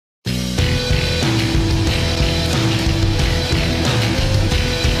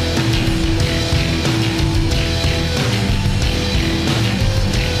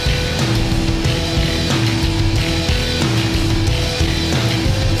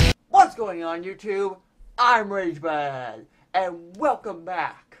going on YouTube? I'm RageBad, and welcome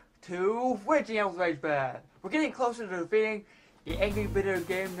back to RageBad. We're getting closer to defeating the Angry Video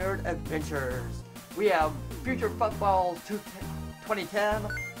Game Nerd Adventures. We have Future FuckBalls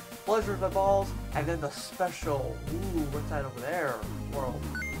 2010, Blizzard of Balls, and then the special, what's that over there, world.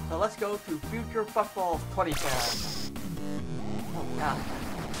 So let's go to Future FuckBalls 2010. Oh god.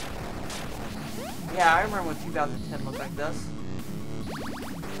 Yeah, I remember when 2010 looked like this.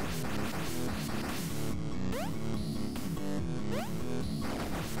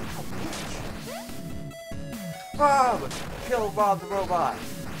 Rob! Kill Rob the Robot!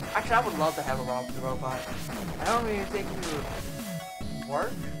 Actually, I would love to have a Rob the Robot. I don't really think it would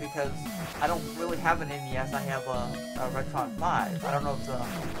work because I don't really have an NES. I have a Retron 5. I don't know if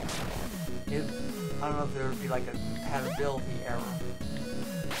I don't know if there would be like a compatibility error.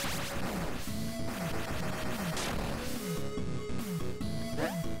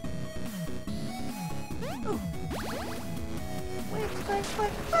 Ooh. Wait,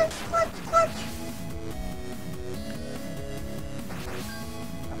 clutch!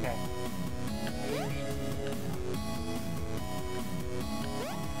 Okay.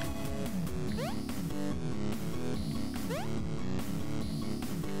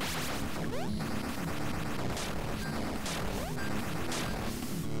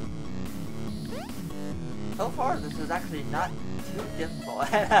 So far, this is actually not too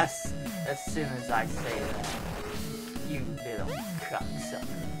difficult. as soon as I say that, you little cocksucker.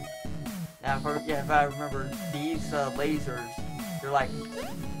 Now, if I remember, these lasers, they're like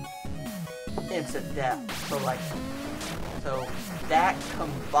instant death. So that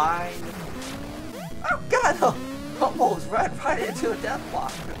combined. Oh god! Almost ran right into a death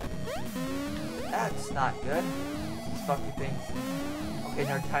block. That's not good. These fucking things. Okay,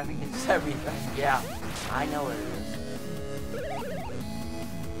 their timing is everything. Yeah, I know it is.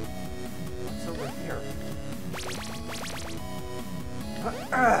 What's over here?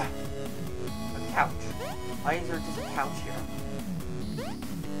 A couch. Why is there just a couch here?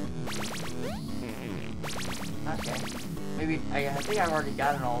 Okay. Maybe, I think I've already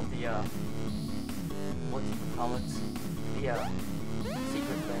gotten all the, whatchamacallits? The,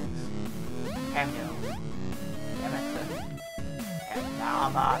 secret things. Cameos. Damn it. And now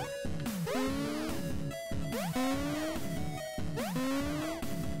I'm on.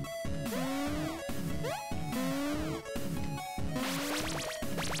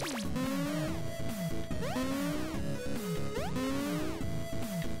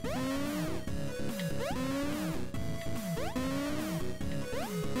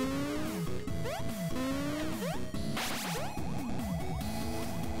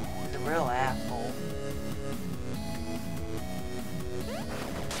 Real asshole.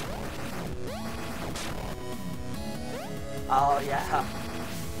 Oh yeah.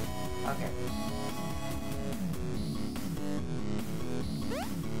 Okay.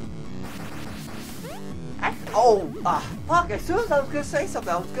 Fuck, as soon as I was gonna say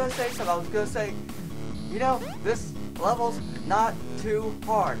something, you know, this level's not too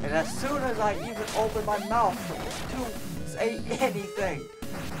hard. And as soon as I even open my mouth to say anything,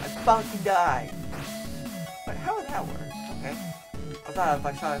 I fucking die. But how would that work? Okay. I thought if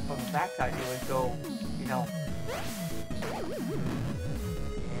I shot it from the backside, it would go, you know.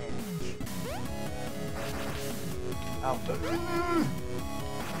 Oh.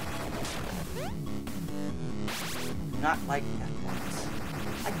 Not like death blocks.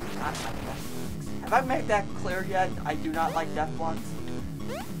 I do not like death blocks. Have I made that clear yet? I do not like death blocks.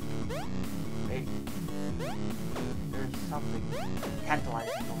 Wait. There's something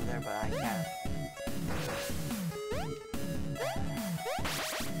tantalizing over there, but I can't.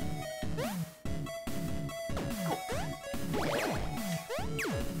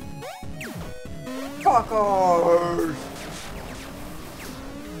 Fuckers!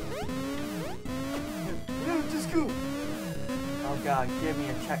 Just go! Oh god, give me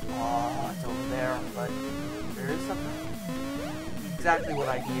a check. Oh, it's over there, but there is something. Exactly what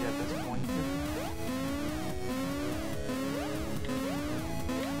I need at this point.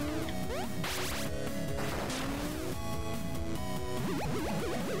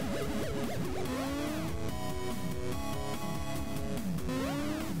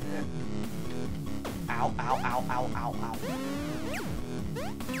 Ow, ow, ow, ow, ow, ow.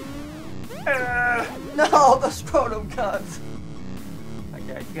 No, the scrotum guns!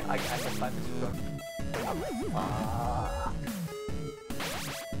 Okay, I can find the scrotum. Fuck.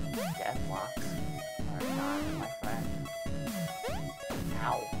 Death blocks are not my friend.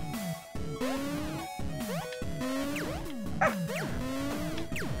 Ow.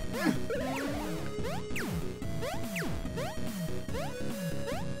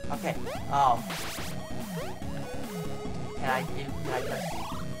 Okay. Oh. Can I just...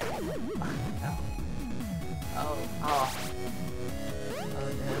 No. Oh. Oh. Oh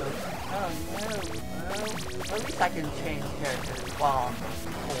no. Oh no. Well, at least I can change characters while I'm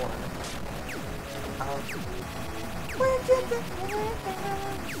bored.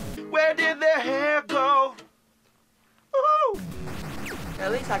 Where did their hair go? Woohoo!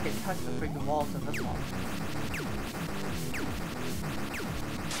 At least I can touch the freaking walls in this one.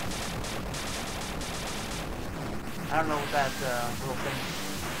 I don't know what that little thing.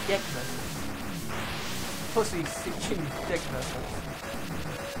 Dick missiles. Pussy seeking dick missiles.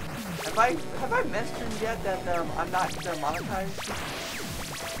 Have I mentioned yet that I'm not monetized?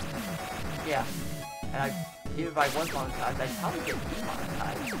 Yeah. And even if I was monetized, I'd probably get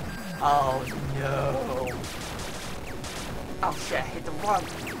demonetized. Oh no. Oh shit, I hit the wrong.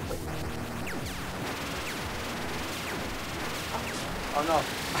 Wait. Oh no,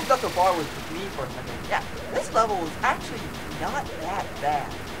 I thought the bar was with me for a second. Yeah, this level is actually not that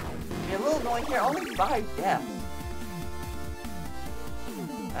bad. I mean, a little annoying here, only 5 deaths.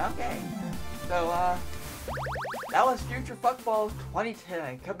 Okay. So, that was Future FuckBalls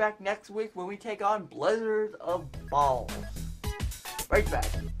 2010. Come back next week when we take on Blizzard of Balls.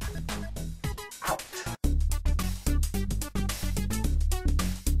 RageBad.